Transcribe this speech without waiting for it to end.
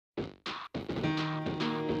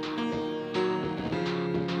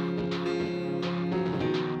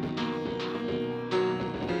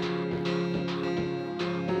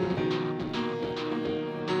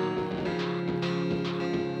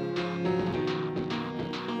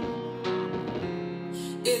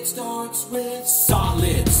It starts with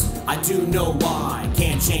solids. I do know why.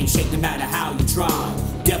 Can't change shape no matter how you try.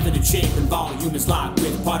 Definite shape and volume is locked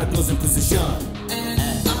with particles in position.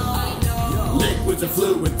 and I know Liquids and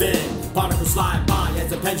fluid within. Particles slide by as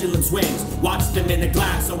the pendulum swings. Watch them in the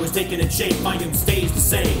glass, always taking its shape. Volume stays the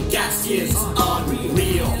same. Gaseous,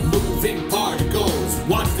 unreal, moving particles.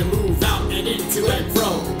 Watch them move out and into and fro.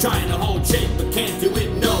 Trying to hold shape but can't do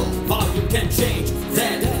it, no. Volume can change,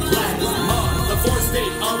 then plasma. The fourth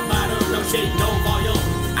state of matter, no shape, no volume.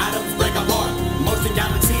 Atoms break apart. Motion,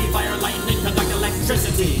 galaxy, fire, lightning, conduct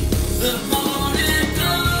electricity. the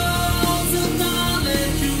particles of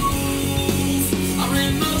molecules are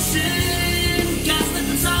in motion. Gas,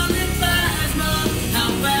 liquid, solid, plasma. How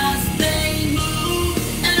fast they move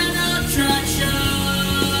and attraction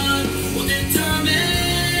will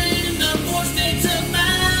determine the four states of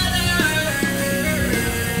matter.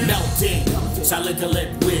 Melting, solid to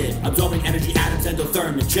liquid, absorbing energy, atoms,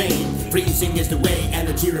 endothermic chain. Freezing is the way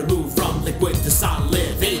energy removed from liquid to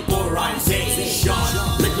solid. Vaporization,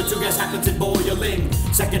 liquid to gas happens in boiling.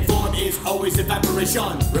 Second form is always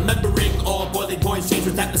evaporation. Remembering all boiling points change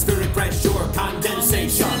with atmospheric pressure.